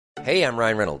Hey, I'm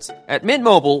Ryan Reynolds. At Mint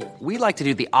Mobile, we like to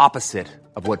do the opposite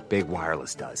of what Big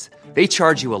Wireless does. They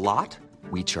charge you a lot,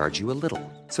 we charge you a little.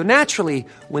 So naturally,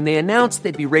 when they announced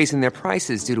they'd be raising their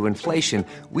prices due to inflation,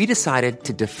 we decided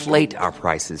to deflate our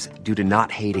prices due to not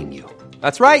hating you.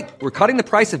 That's right. We're cutting the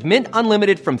price of Mint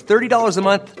Unlimited from $30 a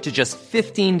month to just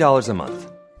 $15 a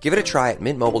month. Give it a try at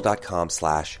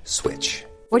mintmobile.com/switch.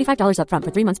 $45 up front for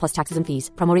 3 months plus taxes and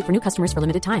fees. Promo rate for new customers for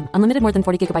limited time. Unlimited more than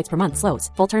 40 gigabytes per month. Slows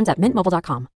full terms at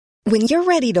mintmobile.com. When you're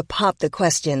ready to pop the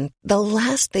question, the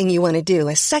last thing you want to do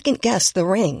is second-guess the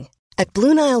ring. At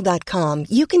BlueNile.com,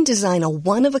 you can design a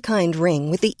one-of-a-kind ring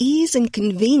with the ease and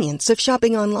convenience of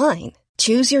shopping online.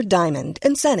 Choose your diamond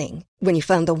and setting. When you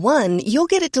find the one, you'll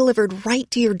get it delivered right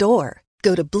to your door.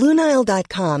 Go to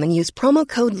BlueNile.com and use promo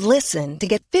code LISTEN to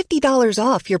get $50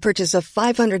 off your purchase of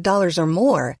 $500 or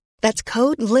more. That's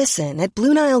code LISTEN at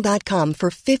BlueNile.com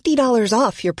for $50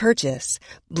 off your purchase.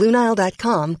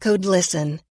 BlueNile.com, code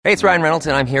LISTEN. Hey, it's Ryan Reynolds,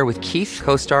 and I'm here with Keith,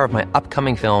 co-star of my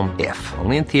upcoming film, If,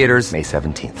 only in theaters May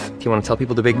 17th. Do you want to tell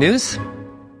people the big news?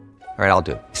 All right, I'll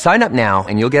do it. Sign up now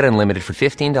and you'll get unlimited for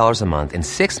 $15 a month and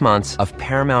 6 months of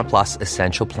Paramount Plus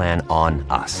Essential Plan on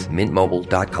us.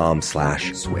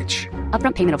 MintMobile.com/switch.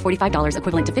 Upfront payment of $45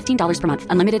 equivalent to $15 per month.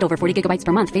 Unlimited over 40 gigabytes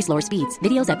per month. Face lower speeds.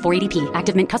 Videos at 480p.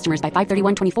 Active Mint customers by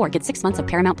 531.24 get 6 months of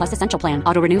Paramount Plus Essential Plan.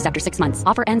 Auto renews after 6 months.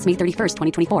 Offer ends May 31st,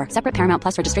 2024. Separate Paramount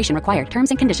Plus registration required. Terms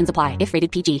and conditions apply if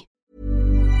rated PG.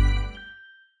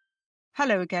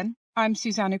 Hello again. I'm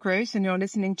Susanna Gross and you're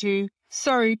listening to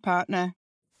Sorry Partner.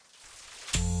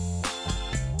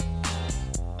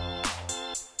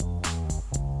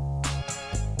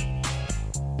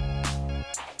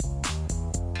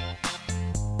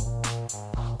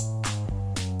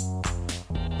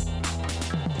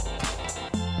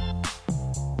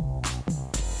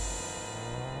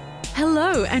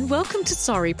 Hello and welcome to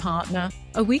Sorry Partner,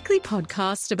 a weekly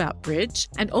podcast about bridge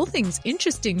and all things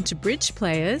interesting to bridge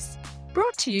players,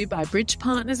 brought to you by bridge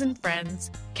partners and friends,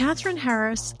 Catherine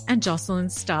Harris and Jocelyn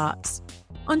Starks.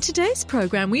 On today's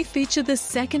program, we feature the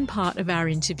second part of our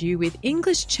interview with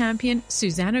English champion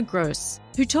Susanna Gross,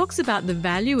 who talks about the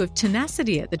value of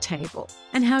tenacity at the table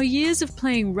and how years of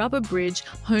playing rubber bridge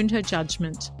honed her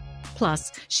judgment.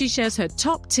 Plus, she shares her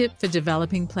top tip for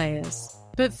developing players.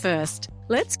 But first,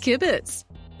 let's kibitz.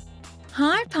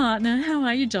 Hi, partner. How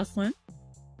are you, Jocelyn?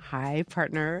 Hi,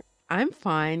 partner. I'm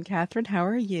fine. Catherine, how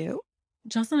are you?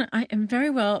 Jocelyn, I am very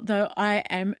well, though I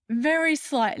am very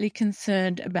slightly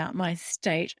concerned about my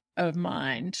state of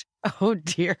mind. Oh,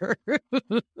 dear.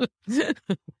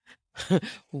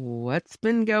 What's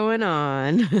been going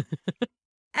on?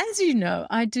 As you know,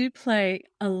 I do play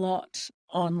a lot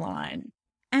online.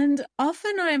 And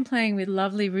often I am playing with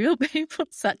lovely real people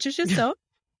such as yourself.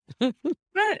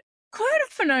 But quite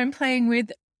often I'm playing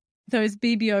with those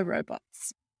BBO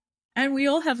robots. And we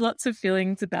all have lots of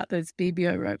feelings about those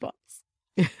BBO robots.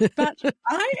 But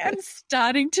I am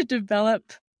starting to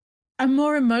develop a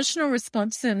more emotional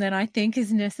response to them than I think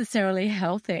is necessarily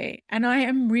healthy. And I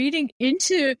am reading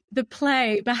into the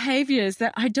play behaviors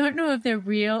that I don't know if they're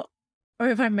real or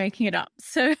if I'm making it up.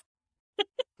 So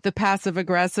the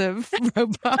passive-aggressive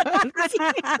robots.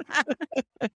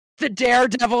 The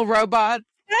daredevil robots.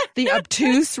 The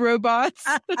obtuse robots.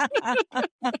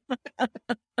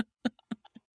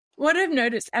 What I've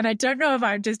noticed, and I don't know if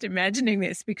I'm just imagining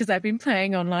this because I've been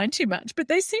playing online too much, but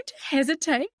they seem to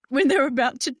hesitate when they're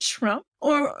about to trump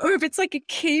or if it's like a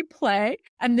key play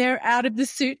and they're out of the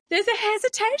suit, there's a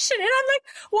hesitation. And I'm like,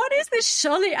 what is this?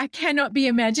 Surely I cannot be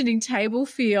imagining table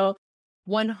feel.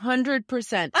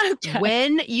 100%. Okay.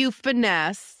 When you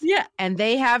finesse and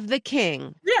they have the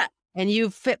king and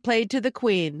you've played to the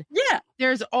queen,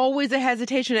 there's always a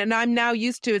hesitation. And I'm now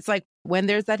used to it's like when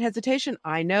there's that hesitation,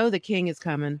 I know the king is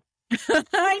coming.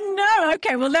 I know.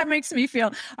 Okay, well, that makes me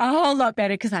feel a whole lot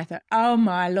better because I thought, oh,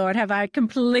 my Lord, have I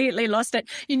completely lost it?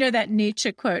 You know that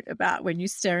Nietzsche quote about when you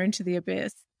stare into the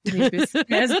abyss? The abyss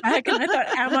stares back, and I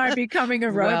thought, am I becoming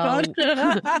a robot?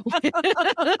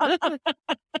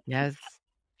 Yes.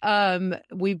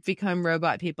 We've become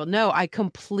robot people. No, I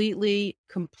completely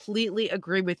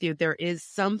agree with you. There is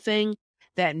something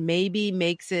that maybe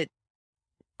makes it,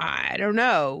 I don't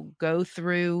know, go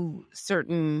through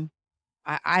certain,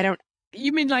 I don't.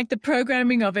 You mean like the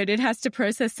programming of it? It has to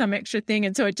process some extra thing,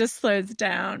 and so it just slows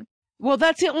down. Well,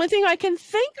 that's the only thing I can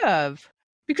think of.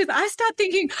 Because I start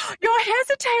thinking, you're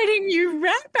hesitating, you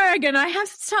ratbag. And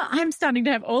I'm starting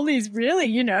to have all these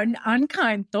really,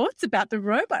 unkind thoughts about the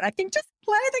robot. I think just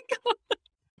play the game.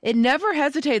 It never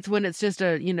hesitates when it's just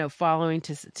following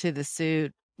to the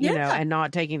suit, and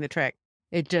not taking the trick.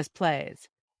 It just plays.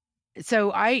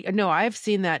 So I've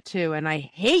seen that too. And I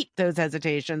hate those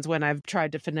hesitations when I've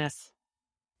tried to finesse.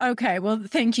 Okay, well,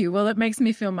 thank you. Well, it makes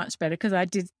me feel much better because I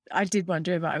did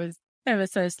wonder if I was ever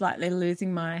so slightly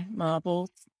losing my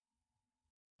marbles.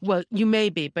 Well, you may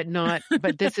be, but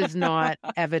this is not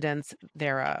evidence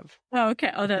thereof. Oh,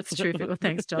 okay. Oh, that's true. Well,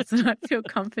 thanks, Jocelyn. I feel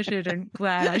comforted and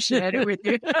glad I shared it with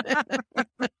you.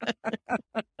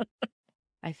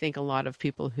 I think a lot of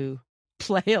people who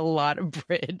play a lot of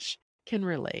bridge can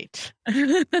relate.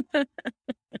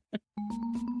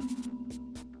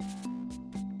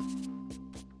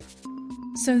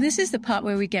 So this is the part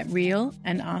where we get real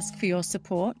and ask for your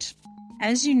support.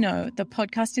 As you know, the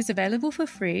podcast is available for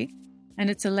free and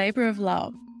it's a labor of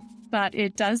love, but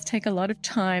it does take a lot of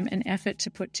time and effort to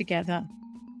put together.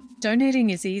 Donating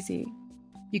is easy.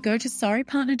 You go to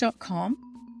sorrypartner.com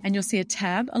and you'll see a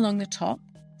tab along the top,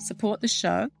 Support the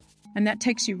Show, and that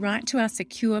takes you right to our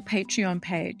secure Patreon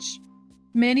page.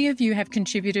 Many of you have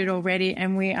contributed already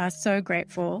and we are so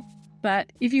grateful,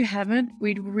 but if you haven't,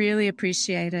 we'd really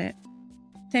appreciate it.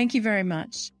 Thank you very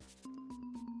much.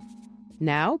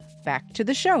 Now, back to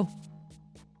the show.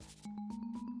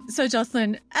 So,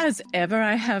 Jocelyn, as ever,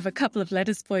 I have a couple of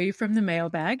letters for you from the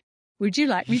mailbag. Would you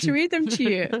like me to read them to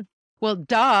you? Well,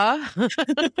 duh.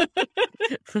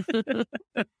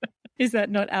 Is that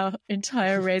not our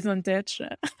entire raison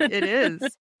d'etre? It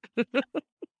is.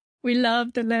 We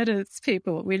love the letters,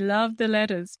 people. We love the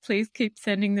letters. Please keep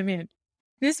sending them in.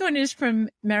 This one is from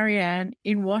Marianne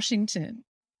in Washington.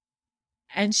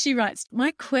 And she writes,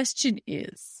 my question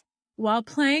is, while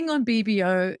playing on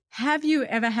BBO, have you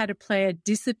ever had a player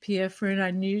disappear for an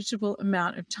unusual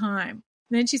amount of time?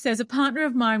 And then she says, a partner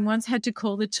of mine once had to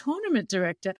call the tournament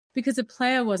director because a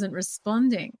player wasn't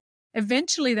responding.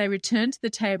 Eventually, they returned to the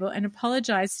table and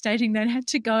apologized, stating they had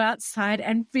to go outside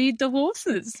and feed the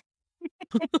horses.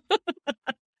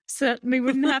 Certainly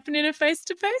wouldn't happen in a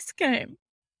face-to-face game.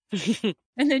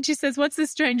 And then she says, what's the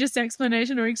strangest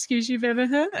explanation or excuse you've ever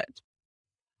heard?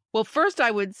 Well, first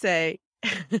I would say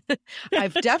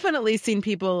I've definitely seen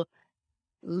people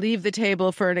leave the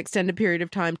table for an extended period of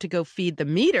time to go feed the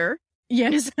meter.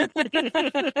 Yes.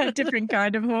 A different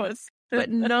kind of horse. But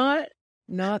not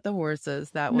the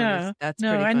horses. That's pretty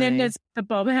funny. And then there's the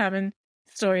Bob Hammond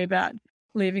story about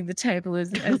leaving the table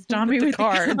as dummy with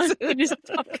cards in his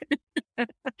pocket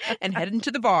and heading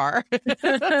to the bar.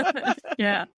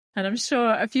 Yeah. And I'm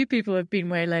sure a few people have been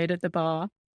waylaid at the bar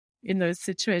in those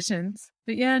situations.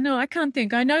 But yeah, no, I can't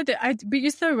think. I know that but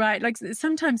you're so right. Like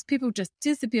sometimes people just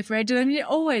disappear for ages. I mean, they're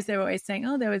always saying,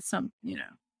 oh, there was some,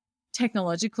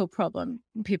 technological problem.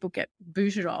 People get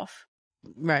booted off.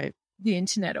 Right. The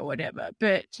internet or whatever.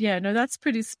 But yeah, no, that's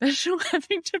pretty special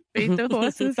having to feed the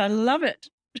horses. I love it.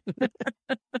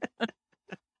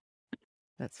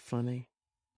 That's funny.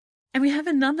 And we have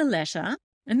another letter,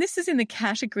 and this is in the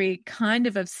category kind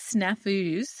of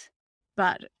snafus,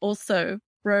 but also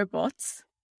robots.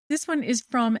 This one is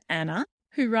from Anna,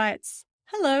 who writes,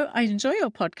 hello, I enjoy your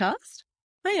podcast.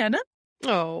 Hi, Anna.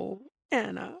 Oh,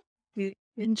 Anna. We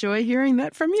enjoy hearing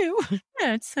that from you.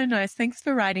 Yeah, it's so nice. Thanks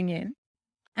for writing in.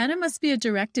 Anna must be a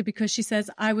director because she says,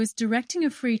 I was directing a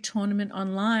free tournament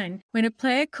online when a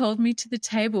player called me to the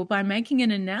table by making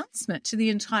an announcement to the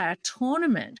entire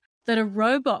tournament that a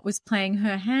robot was playing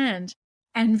her hand,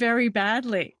 and very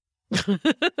badly.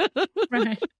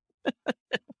 Right.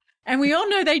 And we all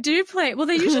know they do play. Well,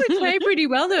 they usually play pretty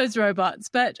well, those robots,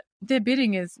 but their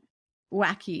bidding is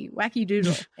wacky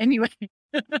doodle. Anyway,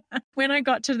 when I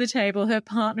got to the table, her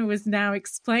partner was now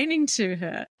explaining to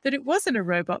her that it wasn't a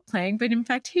robot playing, but in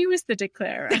fact, he was the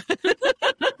declarer.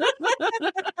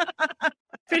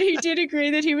 But he did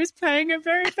agree that he was playing her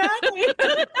very badly.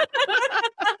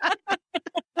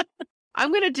 I'm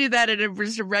going to do that at a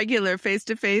regular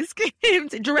face-to-face game.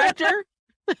 Director?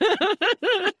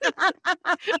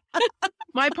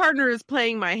 My partner is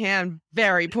playing my hand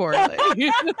very poorly.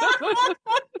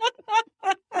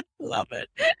 Love it.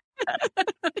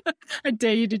 I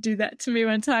dare you to do that to me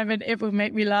one time and it will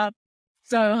make me laugh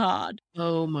so hard.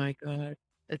 Oh my God.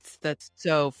 That's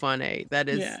so funny. That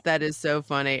is so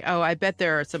funny. Oh, I bet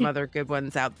there are some other good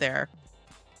ones out there.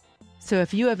 So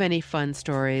if you have any fun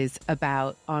stories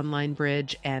about online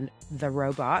bridge and the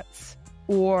robots,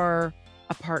 or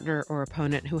a partner or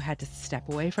opponent who had to step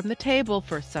away from the table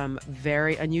for some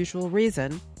very unusual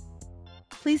reason,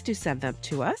 please do send them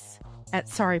to us at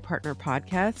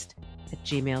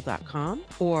sorrypartnerpodcast@gmail.com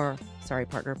or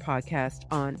sorrypartnerpodcast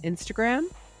on Instagram,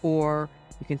 or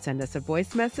you can send us a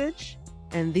voice message.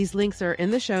 And these links are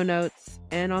in the show notes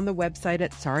and on the website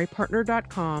at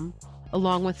sorrypartner.com,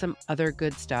 along with some other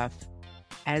good stuff.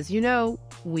 As you know,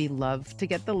 we love to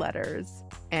get the letters,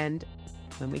 and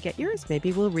when we get yours,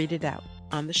 maybe we'll read it out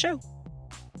on the show.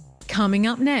 Coming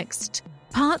up next,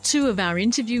 Part 2 of our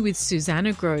interview with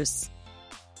Susanna Gross.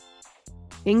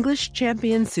 English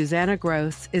champion Susanna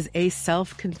Gross is a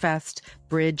self-confessed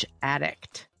bridge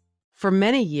addict. For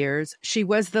many years, she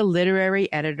was the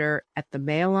literary editor at the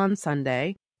Mail on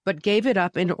Sunday, but gave it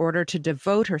up in order to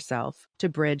devote herself to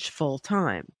bridge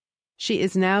full-time. She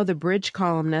is now the bridge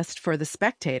columnist for The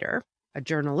Spectator, a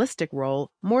journalistic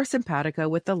role more simpatico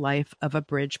with the life of a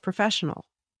bridge professional.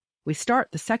 We start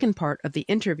the second part of the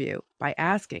interview by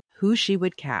asking who she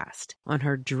would cast on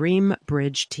her dream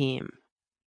bridge team.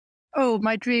 Oh,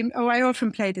 my dream. Oh, I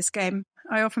often play this game.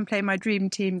 I often play my dream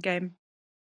team game.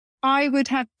 I would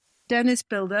have Dennis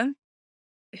Bilder,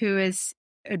 who is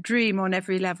a dream on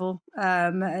every level.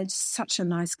 Such a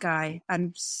nice guy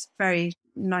and very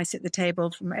nice at the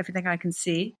table from everything I can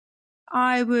see.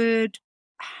 I would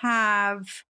have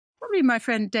probably my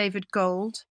friend David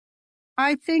Gold.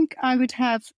 I think I would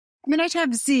have, I'd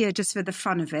have Zia just for the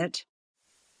fun of it.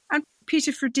 And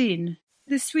Peter Fredin,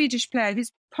 the Swedish player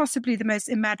who's possibly the most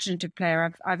imaginative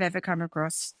player I've ever come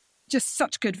across. Just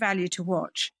such good value to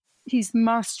watch. He's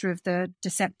master of the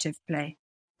deceptive play,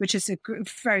 which is a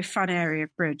very fun area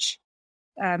of bridge.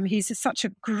 He's such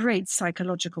a great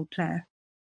psychological player.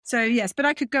 So yes, but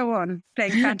I could go on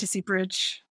playing fantasy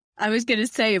bridge. I was going to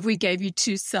say, if we gave you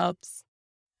 2 subs.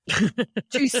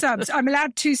 2 subs. I'm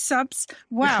allowed 2 subs.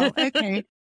 Wow. Okay.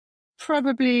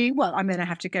 Probably, well, I'm going to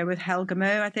have to go with Helga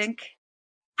Mo, I think.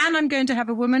 And I'm going to have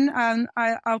a woman.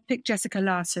 I'll pick Jessica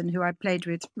Larson, who I played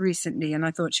with recently, and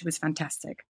I thought she was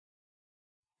fantastic.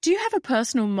 Do you have a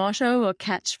personal motto or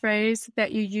catchphrase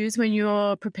that you use when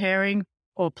you're preparing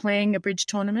or playing a bridge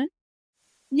tournament?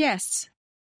 Yes.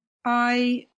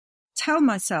 I tell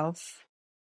myself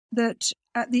that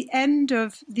at the end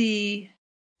of the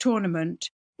tournament,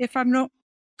 if I'm not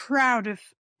proud of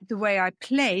the way I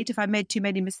played, if I made too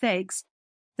many mistakes,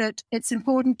 that it's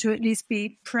important to at least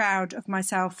be proud of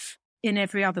myself in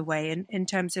every other way, in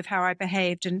terms of how I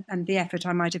behaved and the effort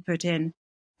I might have put in.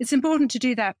 It's important to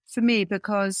do that for me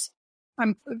because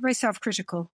I'm very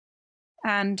self-critical,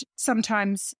 and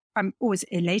sometimes I'm always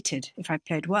elated if I've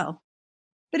played well.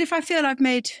 But if I feel I've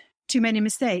made too many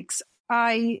mistakes,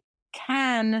 I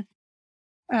can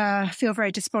feel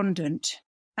very despondent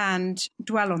and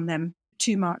dwell on them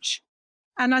too much.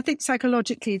 And I think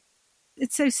psychologically,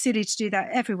 it's so silly to do that.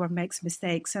 Everyone makes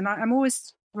mistakes. And I'm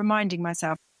always reminding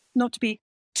myself not to be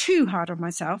too hard on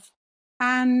myself.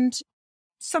 And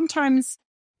sometimes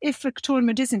if a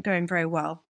tournament isn't going very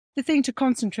well, the thing to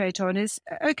concentrate on is,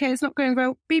 okay, it's not going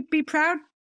well. Be proud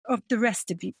of the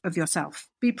rest of yourself.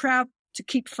 Be proud to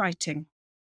keep fighting.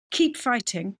 Keep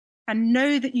fighting and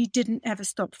know that you didn't ever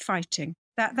stop fighting.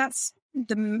 That's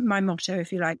my motto,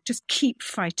 if you like. Just keep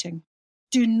fighting.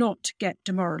 Do not get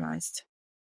demoralized.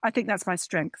 I think that's my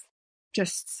strength.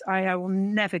 I will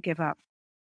never give up.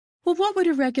 Well, what would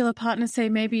a regular partner say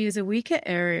maybe is a weaker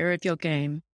area of your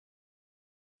game?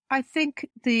 I think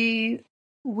the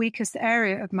weakest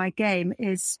area of my game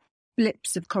is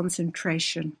blips of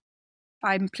concentration.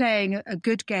 I'm playing a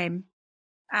good game,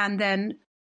 and then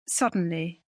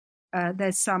suddenly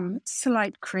there's some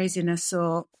slight craziness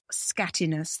or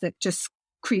scattiness that just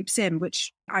creeps in,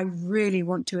 which I really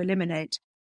want to eliminate.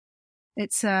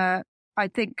 It's, I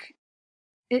think,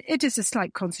 it is a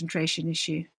slight concentration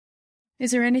issue. Is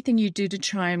there anything you do to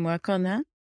try and work on that?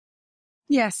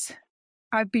 Yes.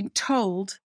 I've been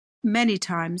told many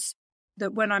times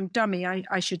that when I'm dummy,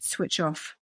 I should switch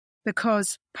off,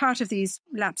 because part of these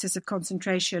lapses of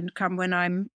concentration come when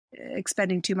I'm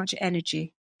expending too much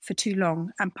energy for too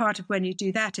long. And part of when you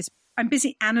do that is I'm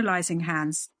busy analysing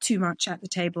hands too much at the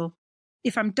table.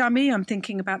 If I'm dummy, I'm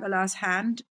thinking about the last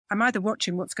hand. I'm either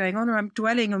watching what's going on or I'm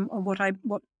dwelling on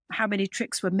how many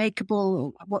tricks were makeable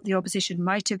or what the opposition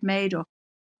might have made. Or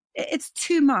it's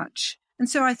too much. And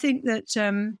so I think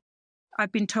that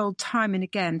I've been told time and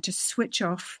again to switch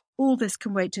off. All this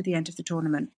can wait to the end of the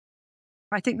tournament.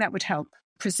 I think that would help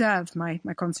preserve my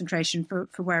concentration for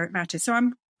where it matters. So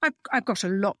I've got a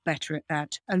lot better at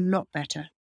that, a lot better.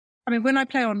 I mean, when I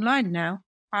play online now,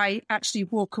 I actually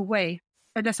walk away,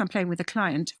 unless I'm playing with a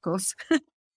client, of course.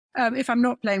 If I'm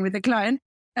not playing with a client,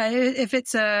 if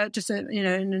it's just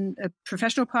a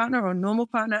professional partner or a normal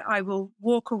partner, I will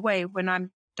walk away when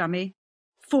I'm dummy,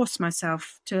 force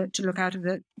myself to look out of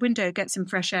the window, get some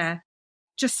fresh air,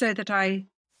 just so that I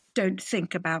don't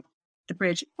think about the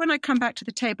bridge. When I come back to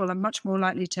the table, I'm much more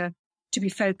likely to be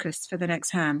focused for the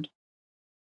next hand.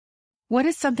 What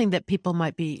is something that people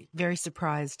might be very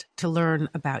surprised to learn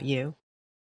about you?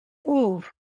 Oh,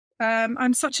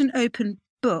 I'm such an open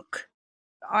book.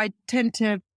 I tend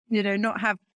to, not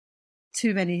have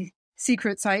too many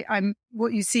secrets. I'm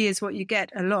what you see is what you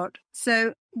get a lot.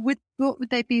 So what would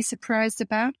they be surprised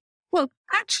about? Well,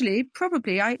 actually,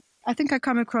 probably I think I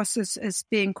come across as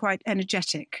being quite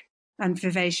energetic and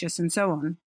vivacious and so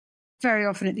on. Very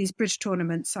often at these bridge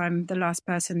tournaments, I'm the last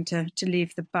person to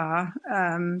leave the bar,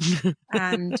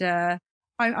 and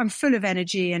I'm full of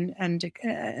energy and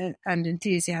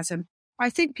enthusiasm. I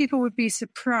think people would be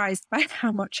surprised by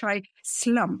how much I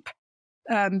slump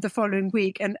the following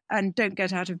week and don't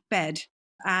get out of bed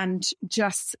and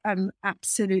just am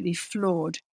absolutely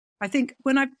floored. I think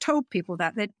when I've told people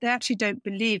that, they actually don't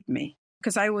believe me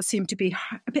because I always seem to be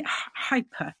a bit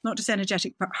hyper, not just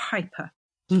energetic, but hyper.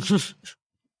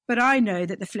 But I know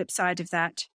that the flip side of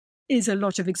that is a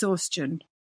lot of exhaustion.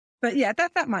 But yeah,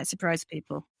 that might surprise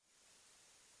people.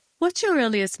 What's your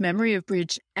earliest memory of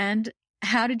bridge and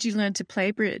how did you learn to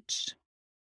play bridge?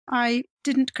 I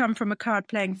didn't come from a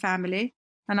card-playing family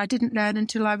and I didn't learn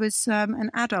until I was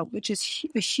an adult, which is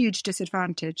a huge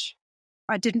disadvantage.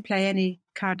 I didn't play any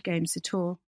card games at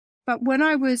all. But when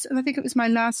I think it was my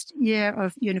last year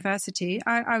of university,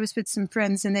 I was with some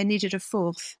friends and they needed a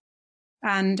fourth.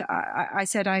 And I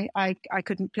said I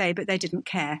couldn't play, but they didn't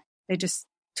care. They just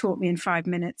taught me in 5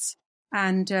 minutes.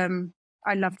 And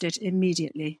I loved it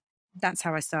immediately. That's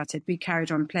how I started. We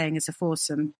carried on playing as a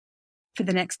foursome for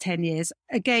the next 10 years,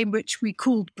 a game which we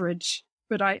called bridge.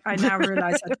 But I now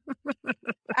realise had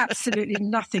absolutely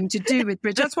nothing to do with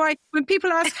bridge. That's why when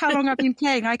people ask how long I've been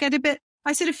playing, I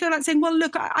sort of feel like saying, well,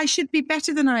 look, I should be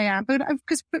better than I am. But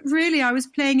really, I was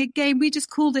playing a game. We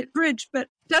just called it bridge, but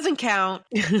Doesn't count.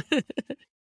 It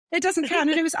doesn't count.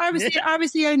 And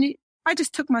I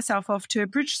just took myself off to a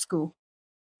bridge school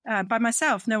by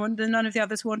myself. None of the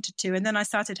others wanted to. And then I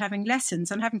started having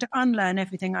lessons and having to unlearn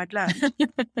everything I'd learned.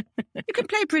 You can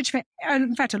play bridge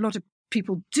in fact, a lot of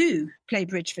people do play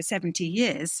bridge for 70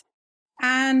 years.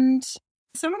 And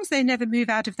so long as they never move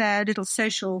out of their little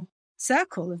social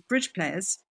circle of bridge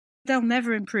players, they'll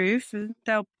never improve.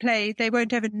 They'll play. They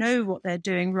won't ever know what they're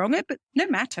doing wrong. But no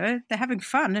matter, they're having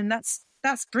fun, and that's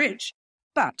bridge.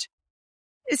 But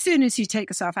as soon as you take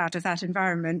yourself out of that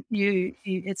environment,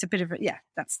 it's a bit of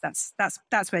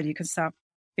that's where you can start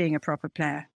being a proper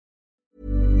player.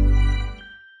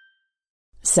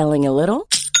 Selling a little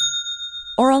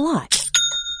or a lot?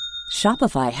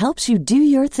 Shopify helps you do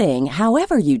your thing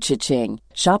however you cha-ching.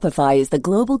 Shopify is the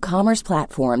global commerce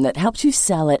platform that helps you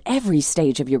sell at every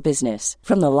stage of your business.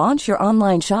 From the launch your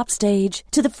online shop stage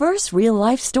to the first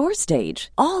real-life store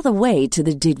stage, all the way to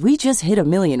the did we just hit a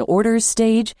million orders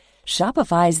stage.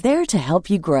 Shopify is there to help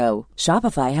you grow.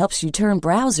 Shopify helps you turn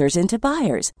browsers into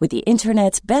buyers with the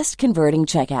internet's best converting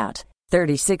checkout.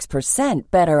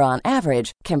 36% better on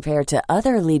average compared to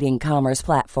other leading commerce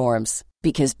platforms.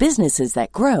 Because businesses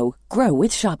that grow with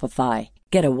Shopify.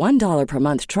 Get a $1 per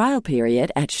month trial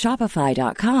period at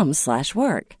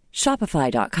shopify.com/work.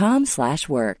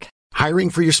 Shopify.com/work. Hiring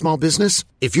for your small business?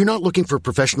 If you're not looking for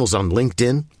professionals on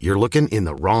LinkedIn, you're looking in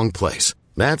the wrong place.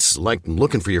 That's like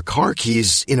looking for your car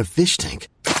keys in a fish tank.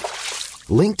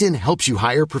 LinkedIn helps you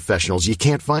hire professionals you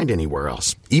can't find anywhere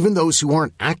else, even those who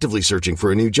aren't actively searching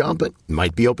for a new job but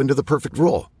might be open to the perfect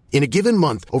role. In a given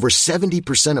month, over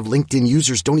 70% of LinkedIn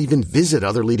users don't even visit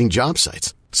other leading job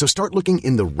sites. So start looking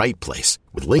in the right place.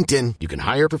 With LinkedIn, you can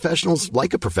hire professionals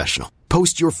like a professional.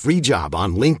 Post your free job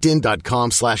on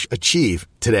linkedin.com/achieve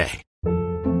today.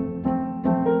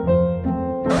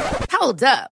 Hold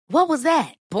up. What was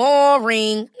that?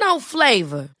 Boring. No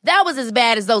flavor. That was as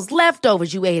bad as those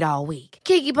leftovers you ate all week.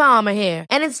 Keke Palmer here.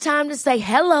 And it's time to say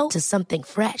hello to something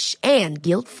fresh and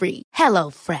guilt-free.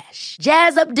 HelloFresh.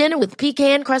 Jazz up dinner with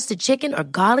pecan-crusted chicken or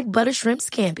garlic butter shrimp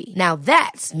scampi. Now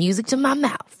that's music to my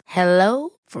mouth.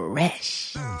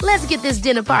 HelloFresh. Let's get this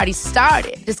dinner party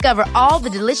started. Discover all the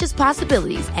delicious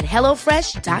possibilities at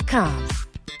HelloFresh.com.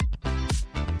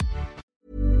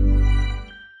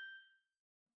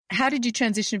 How did you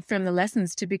transition from the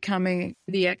lessons to becoming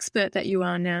the expert that you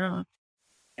are now?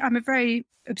 I'm a very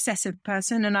obsessive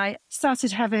person and I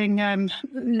started having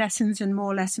lessons and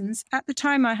more lessons. At the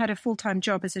time, I had a full-time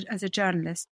job as a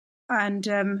journalist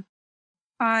and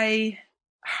I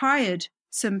hired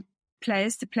some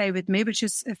players to play with me, which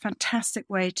is a fantastic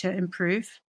way to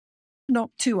improve.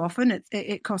 Not too often.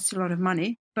 It costs a lot of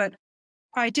money, but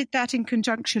I did that in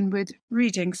conjunction with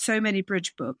reading so many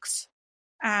bridge books.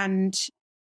 And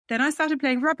then I started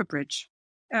playing rubber bridge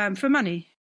for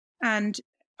money. And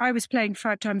I was playing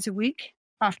 5 times a week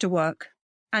after work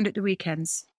and at the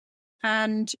weekends.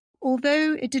 And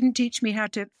although it didn't teach me how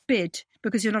to bid,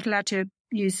 because you're not allowed to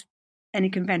use any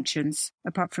conventions,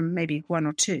 apart from maybe 1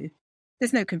 or 2,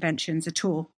 there's no conventions at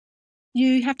all.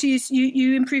 You have to use,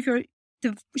 you improve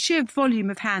the sheer volume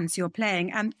of hands you're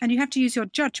playing, and you have to use your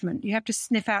judgment. You have to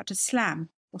sniff out a slam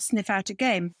or sniff out a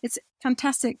game. It's a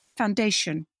fantastic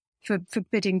foundation for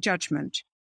bidding judgment,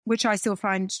 which I still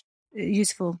find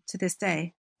useful to this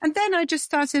day. And then I just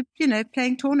started,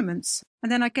 playing tournaments.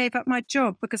 And then I gave up my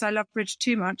job because I loved bridge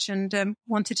too much and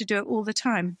wanted to do it all the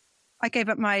time. I gave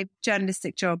up my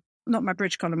journalistic job, not my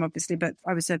bridge column, obviously, but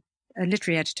I was a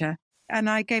literary editor. And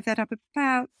I gave that up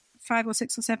about 5 or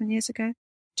 6 or 7 years ago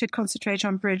to concentrate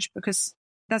on bridge because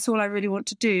that's all I really want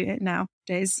to do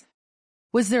nowadays.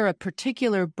 Was there a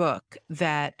particular book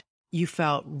that you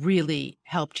felt really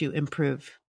helped you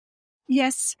improve?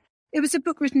 Yes. It was a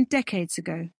book written decades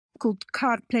ago called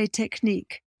Card Play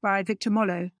Technique by Victor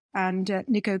Mollo and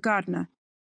Nico Gardner,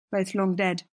 both long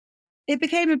dead. It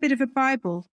became a bit of a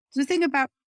Bible. The thing about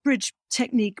bridge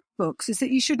technique books is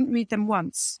that you shouldn't read them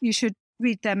once. You should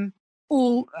read them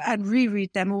all and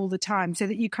reread them all the time so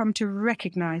that you come to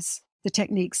recognize the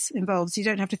techniques involved. So you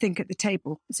don't have to think at the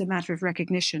table. It's a matter of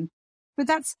recognition. But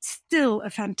that's still a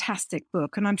fantastic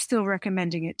book, and I'm still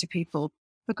recommending it to people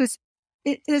because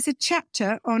there's a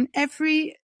chapter on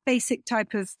every basic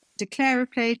type of declarer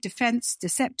play, defense,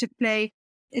 deceptive play.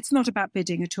 It's not about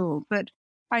bidding at all, but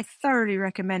I thoroughly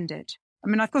recommend it. I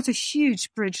mean, I've got a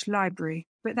huge bridge library,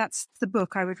 but that's the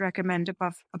book I would recommend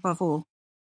above all.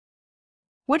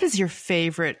 What is your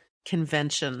favorite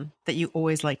convention that you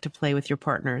always like to play with your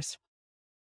partners?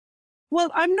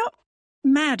 Well, I'm not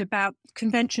mad about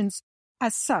conventions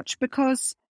as such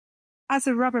because as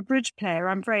a rubber bridge player,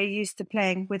 I'm very used to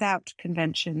playing without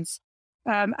conventions.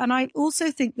 And I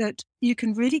also think that you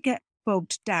can really get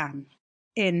bogged down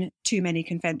in too many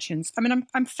conventions. I mean,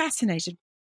 I'm fascinated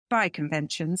by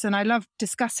conventions and I love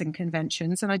discussing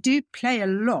conventions. And I do play a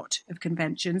lot of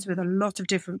conventions with a lot of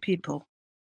different people.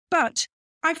 But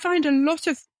I find a lot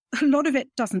of it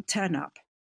doesn't turn up.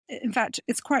 In fact,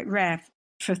 it's quite rare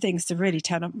for things to really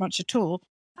turn up much at all.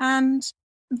 And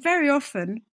very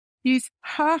often you've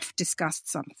half discussed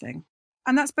something.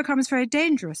 And that becomes very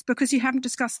dangerous because you haven't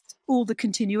discussed all the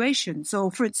continuations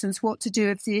or, for instance, what to do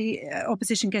if the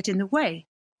opposition get in the way.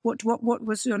 What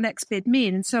was your next bid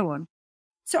mean and so on.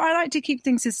 So I like to keep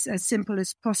things as simple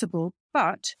as possible.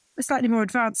 But a slightly more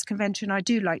advanced convention I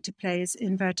do like to play is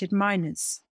inverted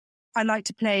minors. I like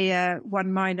to play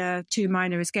 1 minor, 2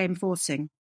 minor as game forcing.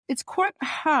 It's quite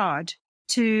hard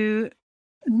to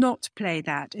not play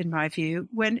that, in my view.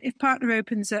 If partner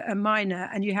opens a minor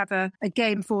and you have a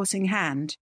game forcing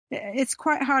hand, it's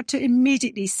quite hard to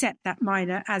immediately set that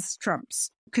minor as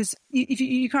trumps because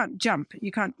you can't jump.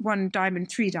 You can't 1 diamond,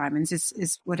 3 diamonds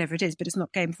is whatever it is, but it's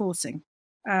not game forcing.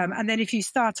 And then if you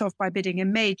start off by bidding a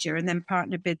major and then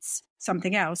partner bids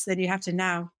something else, then you have to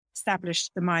now establish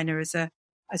the minor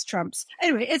as trumps.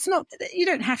 Anyway, you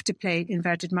don't have to play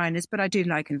inverted minors, but I do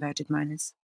like inverted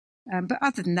minors. But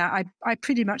other than that, I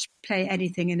pretty much play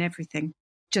anything and everything,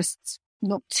 just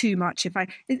not too much.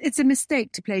 It's a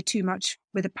mistake to play too much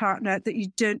with a partner that you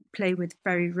don't play with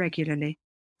very regularly.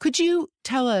 Could you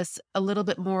tell us a little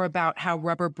bit more about how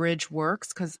rubber bridge works?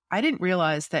 Because I didn't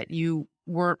realize that you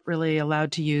weren't really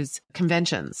allowed to use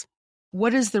conventions.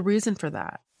 What is the reason for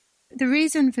that? The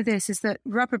reason for this is that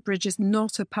rubber bridge is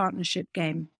not a partnership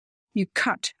game. You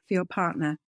cut for your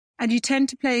partner. And you tend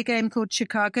to play a game called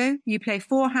Chicago. You play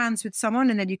 4 hands with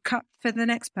someone and then you cut for the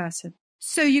next person.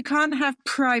 So you can't have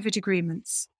private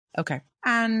agreements. Okay.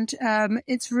 And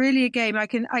it's really a game. I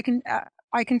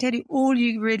can tell you all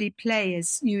you really play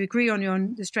is you agree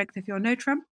on the strength of your no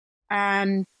trump,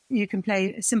 and you can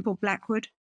play a simple Blackwood.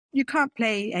 You can't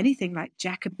play anything like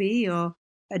Jacoby or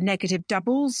a negative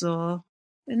doubles or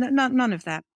none of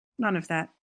that. None of that.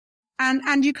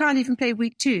 And you can't even play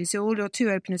weak 2. So all your 2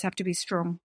 openers have to be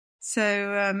strong.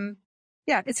 So,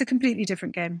 it's a completely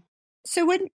different game. So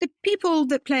when the people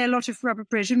that play a lot of rubber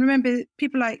bridge, and remember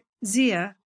people like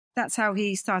Zia, that's how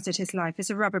he started his life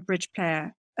as a rubber bridge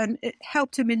player. And it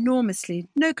helped him enormously.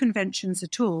 No conventions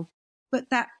at all, but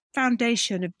that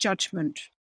foundation of judgment,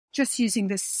 just using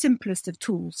the simplest of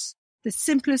tools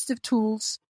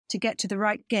to get to the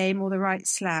right game or the right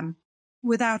slam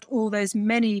without all those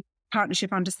many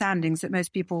partnership understandings that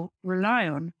most people rely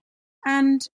on.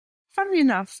 And funnily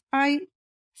enough, I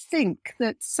think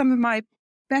that some of my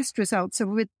best results are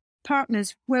with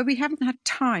partners where we haven't had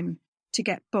time to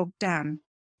get bogged down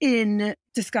in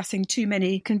discussing too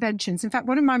many conventions. In fact,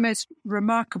 one of my most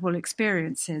remarkable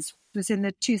experiences was in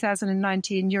the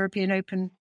 2019 European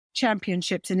Open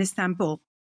Championships in Istanbul.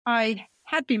 I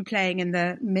had been playing in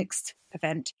the mixed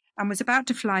event and was about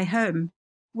to fly home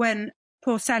when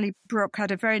poor Sally Brook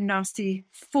had a very nasty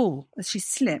fall as she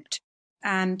slipped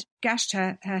and gashed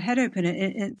her head open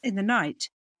in the night.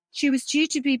 she was due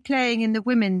to be playing in the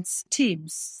women's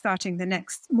teams starting the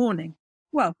next morning.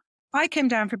 Well, I came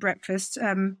down for breakfast,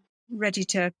 ready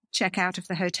to check out of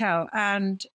the hotel,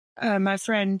 and my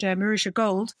friend Marusha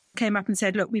Gold came up and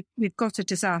said, look, we've got a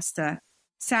disaster.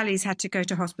 Sally's had to go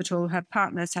to hospital. Her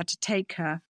partner's had to take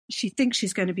her. She thinks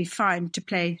she's going to be fine to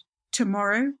play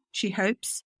tomorrow, she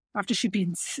hopes, after she's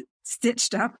been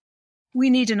stitched up. We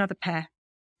need another pair.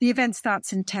 The event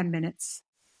starts in 10 minutes.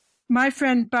 My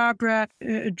friend Barbara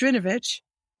Drinovic,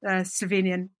 a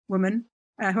Slovenian woman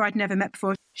who I'd never met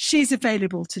before, she's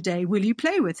available today. Will you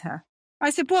play with her?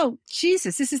 I said, well,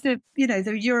 Jesus, this is the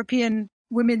European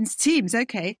women's teams.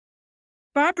 Okay.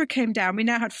 Barbara came down. We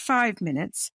now had 5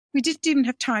 minutes. We didn't even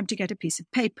have time to get a piece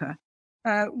of paper.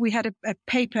 We had a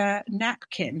paper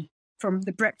napkin from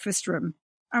the breakfast room,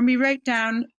 and we wrote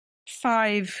down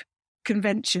 5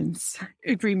 conventions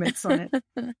agreements on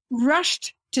it.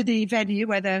 Rushed to the venue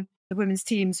where the women's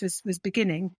teams was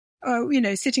beginning.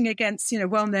 Sitting against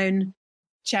well-known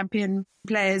champion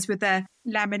players with their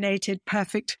laminated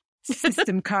perfect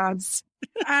system cards.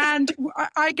 And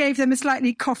I gave them a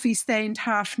slightly coffee-stained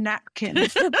half napkin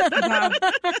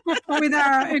with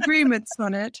our agreements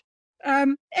on it.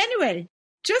 Anyway,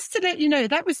 just to let you know,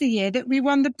 that was the year that we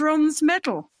won the bronze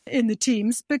medal in the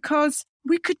teams because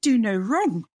we could do no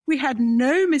wrong. We had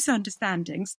no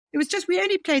misunderstandings. It was just we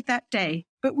only played that day,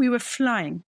 but we were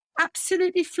flying,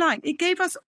 absolutely flying. It gave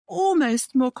us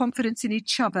almost more confidence in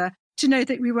each other to know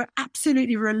that we were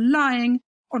absolutely relying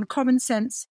on common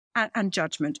sense and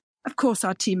judgment. Of course,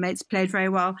 our teammates played very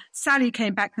well. Sally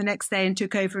came back the next day and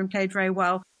took over and played very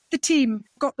well. The team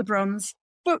got the bronze,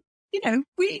 but,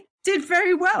 we did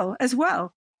very well as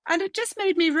well. And it just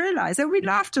made me realize that we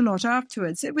laughed a lot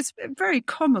afterwards. It was very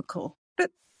comical, but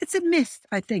it's a myth,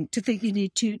 I think, to think you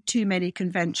need too many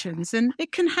conventions, and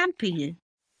it can hamper you.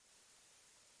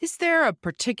 Is there a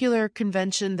particular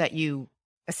convention that you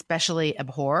especially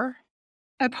abhor?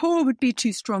 Abhor would be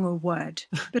too strong a word,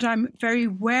 but I'm very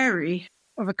wary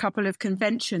of a couple of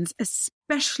conventions,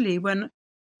 especially when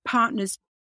partners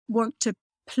want to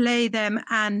play them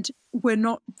and we're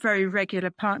not very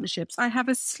regular partnerships. I have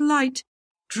a slight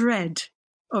dread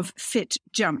of fit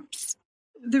jumps.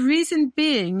 The reason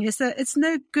being is that it's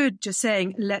no good just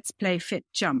saying, let's play fit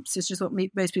jumps. It's just what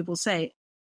most people say.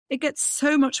 It gets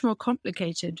so much more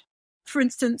complicated. For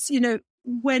instance,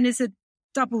 when is a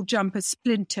double jump a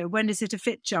splinter? When is it a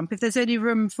fit jump? If there's only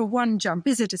room for one jump,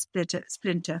 is it a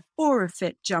splinter or a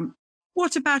fit jump?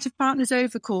 What about if partner's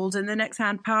overcalled and the next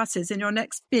hand passes and your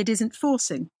next bid isn't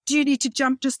forcing? Do you need to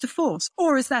jump just to force,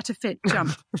 or is that a fit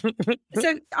jump?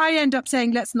 So I end up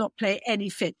saying, let's not play any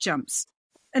fit jumps,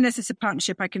 unless it's a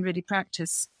partnership I can really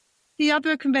practice. The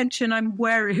other convention I'm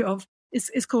wary of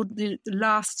is called the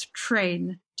last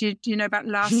train. Do you know about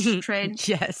last train?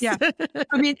 Yes. Yeah.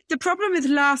 I mean, the problem with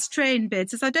last train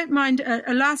bids is I don't mind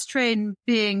a last train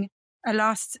being a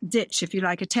last ditch, if you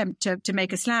like, attempt to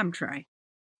make a slam try.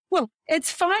 Well, it's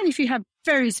fine if you have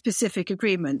very specific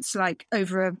agreements, like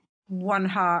over a 1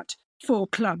 heart, 4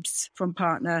 clubs from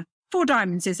partner. 4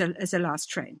 diamonds is a last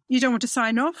train. You don't want to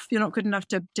sign off. You're not good enough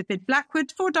to bid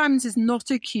Blackwood. 4 diamonds is not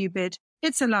a Q bid.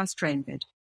 It's a last train bid.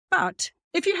 But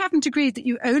if you haven't agreed that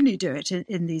you only do it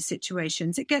in these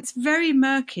situations, it gets very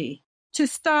murky to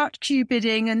start Q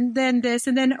bidding and then this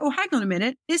and then, oh, hang on a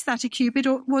minute, is that a Q bid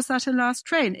or was that a last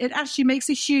train? It actually makes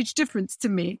a huge difference to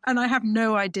me and I have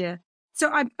no idea. So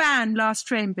I ban last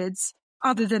train bids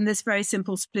other than this very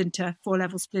simple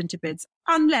 4-level splinter bids,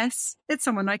 unless it's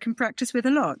someone I can practice with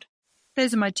a lot.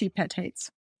 Those are my 2 pet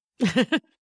hates.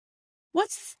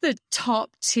 What's the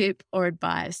top tip or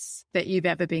advice that you've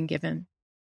ever been given?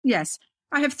 Yes,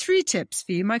 I have 3 tips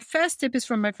for you. My first tip is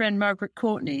from my friend Margaret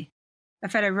Courtney, a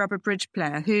fellow rubber bridge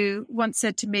player, who once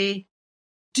said to me,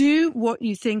 do what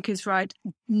you think is right.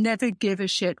 Never give a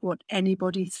shit what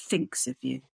anybody thinks of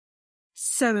you.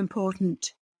 So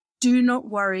important. Do not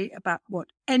worry about what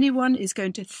anyone is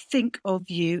going to think of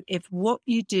you if what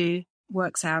you do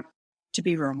works out to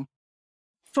be wrong.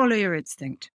 Follow your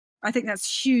instinct. I think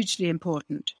that's hugely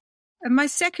important. And my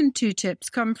second 2 tips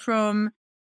come from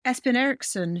Espen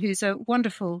Eriksen, who's a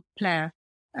wonderful player,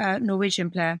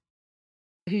 Norwegian player,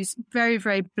 who's very,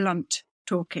 very blunt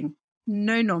talking.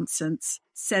 No nonsense,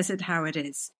 says it how it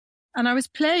is. And I was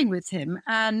playing with him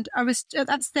and I was at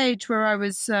that stage where I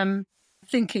was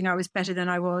thinking I was better than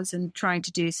I was and trying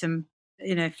to do some,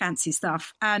 fancy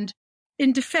stuff. And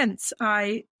in defense,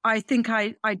 I think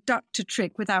I ducked a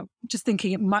trick without just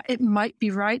thinking it might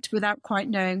be right without quite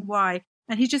knowing why.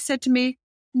 And he just said to me,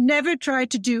 never try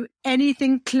to do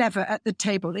anything clever at the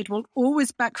table. It will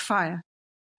always backfire.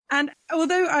 And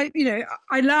although I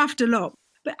laughed a lot,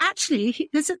 but actually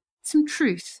there's some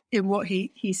truth in what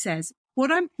he says.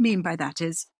 What I mean by that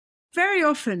is, very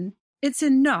often it's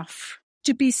enough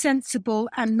to be sensible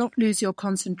and not lose your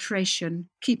concentration,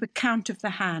 keep account of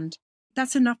the hand.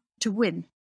 That's enough to win,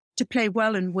 to play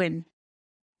well and win.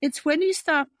 It's when you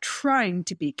start trying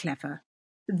to be clever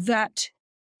that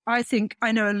I think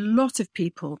I know a lot of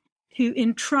people who,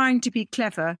 in trying to be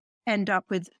clever, end up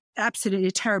with absolutely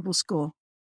a terrible score.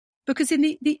 Because in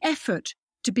the effort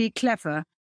to be clever,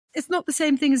 it's not the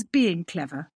same thing as being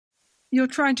clever. You're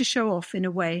trying to show off in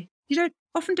a way. You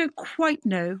often don't quite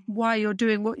know why you're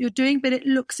doing what you're doing, but it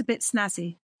looks a bit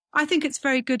snazzy. I think it's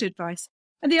very good advice.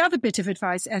 And the other bit of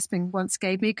advice Espen once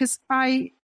gave me, because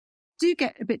I do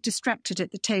get a bit distracted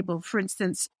at the table, for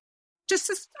instance, just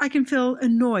as I can feel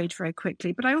annoyed very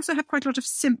quickly, but I also have quite a lot of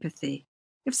sympathy.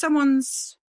 If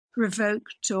someone's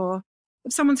revoked or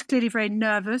if someone's clearly very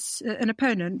nervous, an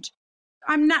opponent,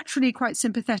 I'm naturally quite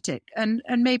sympathetic and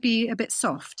maybe a bit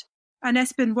soft. And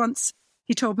Espen once,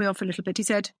 he told me off a little bit. He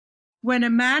said, when a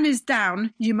man is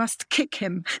down, you must kick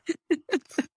him.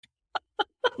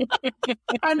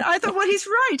 And I thought, well, he's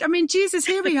right. I mean, Jesus,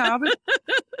 here we are. But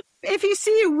if you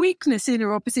see a weakness in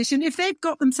your opposition, if they've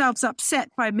got themselves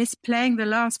upset by misplaying the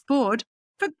last board,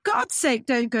 for God's sake,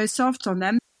 don't go soft on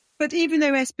them. But even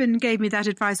though Espen gave me that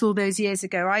advice all those years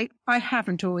ago, I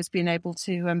haven't always been able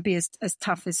to be as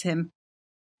tough as him.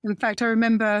 In fact, I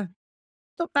remember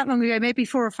not that long ago, maybe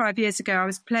 4 or 5 years ago, I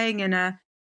was playing in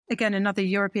another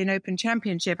European Open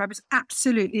Championship. I was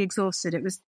absolutely exhausted. It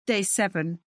was day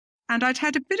 7. And I'd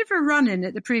had a bit of a run-in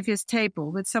at the previous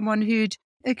table with someone who'd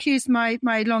accused my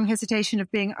long hesitation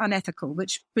of being unethical,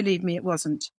 which, believe me, it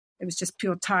wasn't. It was just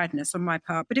pure tiredness on my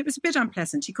part. But it was a bit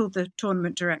unpleasant. He called the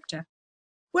tournament director.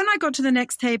 When I got to the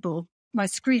next table, my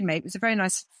screen mate was a very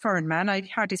nice foreign man. I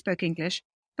hardly spoke English.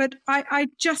 But I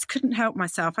just couldn't help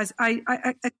myself.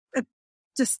 I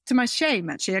just to my shame,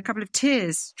 actually, a couple of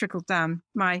tears trickled down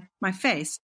my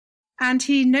face. And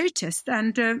he noticed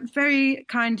and very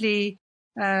kindly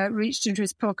reached into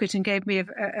his pocket and gave me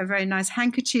a very nice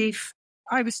handkerchief.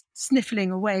 I was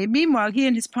sniffling away. Meanwhile, he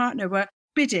and his partner were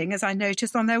bidding, as I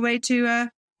noticed, on their way to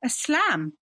a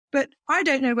slam. But I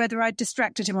don't know whether I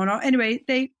distracted him or not. Anyway,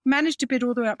 they managed to bid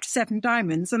all the way up to 7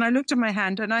 diamonds. And I looked at my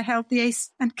hand and I held the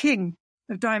ace and king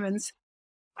of diamonds.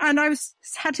 And I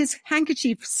had his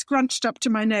handkerchief scrunched up to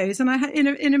my nose. And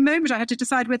in a moment, I had to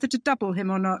decide whether to double him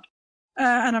or not.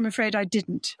 And I'm afraid I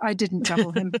didn't. I didn't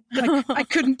double him. I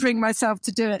couldn't bring myself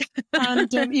to do it.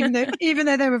 And even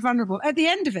though they were vulnerable. At the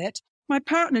end of it, my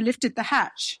partner lifted the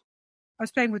hatch. I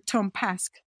was playing with Tom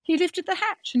Pask. He lifted the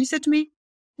hatch and he said to me,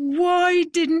 "Why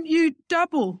didn't you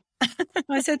double?"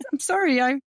 I said, I'm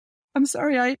sorry.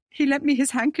 He lent me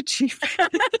his handkerchief.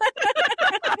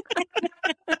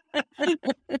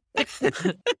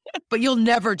 But you'll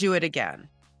never do it again.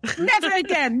 Never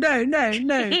again. No.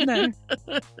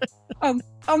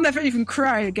 I'll never even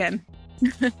cry again.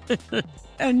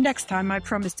 And next time I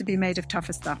promise to be made of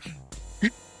tougher stuff.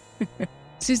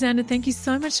 Susanna, thank you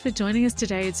so much for joining us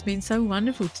today. It's been so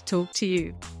wonderful to talk to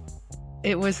you.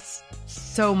 It was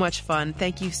so much fun.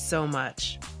 Thank you so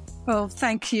much. Oh,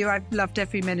 thank you. I've loved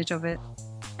every minute of it.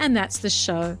 And that's the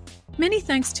show. Many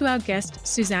thanks to our guest,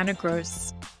 Susanna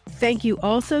Gross. Thank you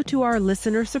also to our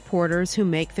listener supporters who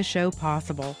make the show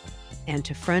possible, and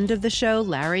to friend of the show,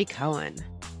 Larry Cohen.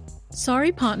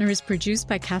 Sorry Partner is produced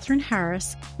by Catherine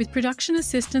Harris, with production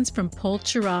assistance from Paul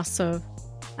Chirasso.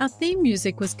 Our theme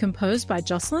music was composed by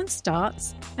Jocelyn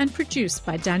Starts and produced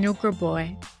by Daniel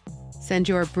Graboy. Send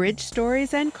your bridge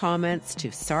stories and comments to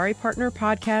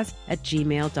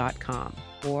sorrypartnerpodcast@gmail.com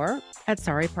or at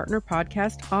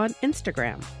sorrypartnerpodcast on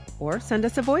Instagram, or send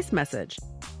us a voice message.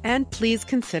 And please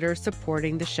consider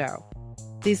supporting the show.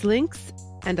 These links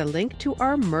and a link to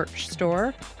our merch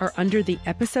store are under the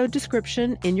episode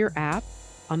description in your app,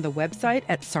 on the website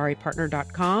at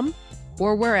sorrypartner.com,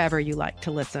 or wherever you like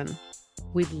to listen.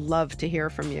 We'd love to hear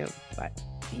from you, but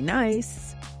be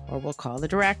nice, or we'll call the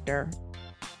director.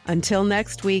 Until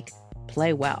next week,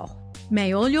 play well.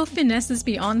 May all your finesses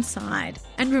be on side.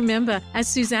 And remember, as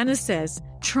Susanna says,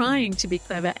 trying to be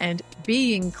clever and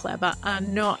being clever are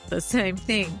not the same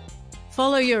thing.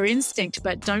 Follow your instinct,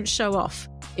 but don't show off.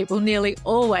 It will nearly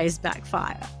always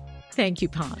backfire. Thank you,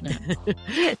 partner.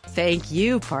 Thank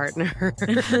you, partner.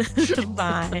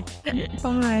 Bye.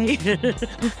 Bye.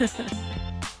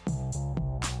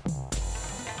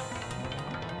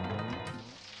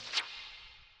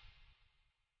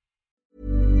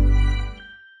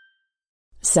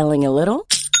 Selling a little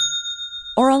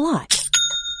or a lot?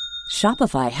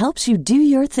 Shopify helps you do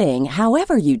your thing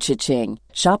however you cha-ching.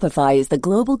 Shopify is the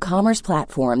global commerce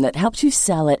platform that helps you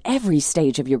sell at every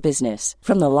stage of your business.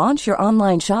 From the launch your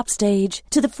online shop stage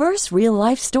to the first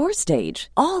real-life store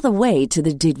stage, all the way to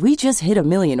the did we just hit a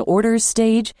million orders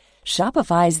stage.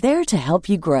 Shopify is there to help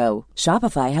you grow.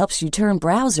 Shopify helps you turn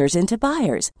browsers into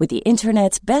buyers with the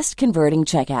internet's best converting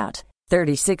checkout.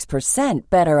 36%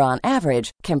 better on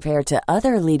average compared to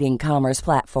other leading commerce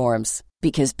platforms.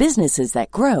 Because businesses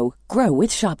that grow, grow with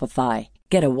Shopify.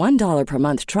 Get a $1 per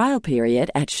month trial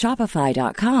period at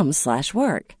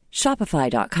shopify.com/work.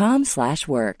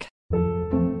 Shopify.com/work.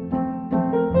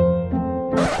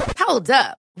 Hold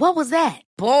up. What was that?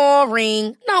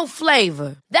 Boring. No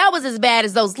flavor. That was as bad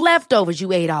as those leftovers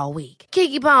you ate all week.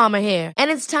 Keke Palmer here,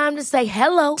 and it's time to say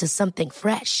hello to something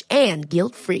fresh and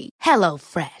guilt-free. Hello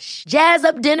Fresh. Jazz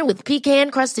up dinner with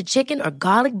pecan-crusted chicken or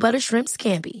garlic butter shrimp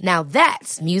scampi. Now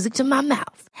that's music to my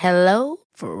mouth. Hello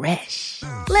Fresh.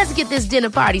 Let's get this dinner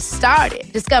party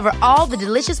started. Discover all the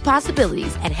delicious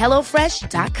possibilities at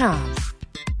HelloFresh.com.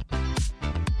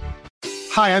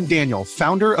 Hi, I'm Daniel,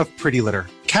 founder of Pretty Litter.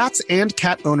 Cats and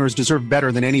cat owners deserve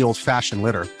better than any old-fashioned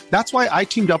litter. That's why I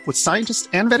teamed up with scientists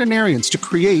and veterinarians to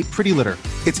create Pretty Litter.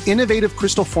 Its innovative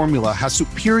crystal formula has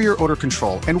superior odor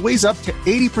control and weighs up to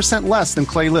 80% less than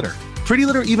clay litter. Pretty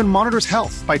Litter even monitors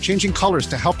health by changing colors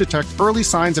to help detect early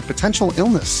signs of potential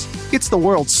illness. It's the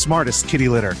world's smartest kitty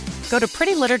litter. Go to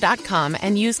prettylitter.com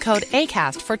and use code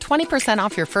ACAST for 20%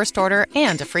 off your first order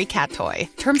and a free cat toy.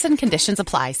 Terms and conditions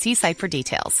apply. See site for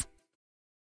details.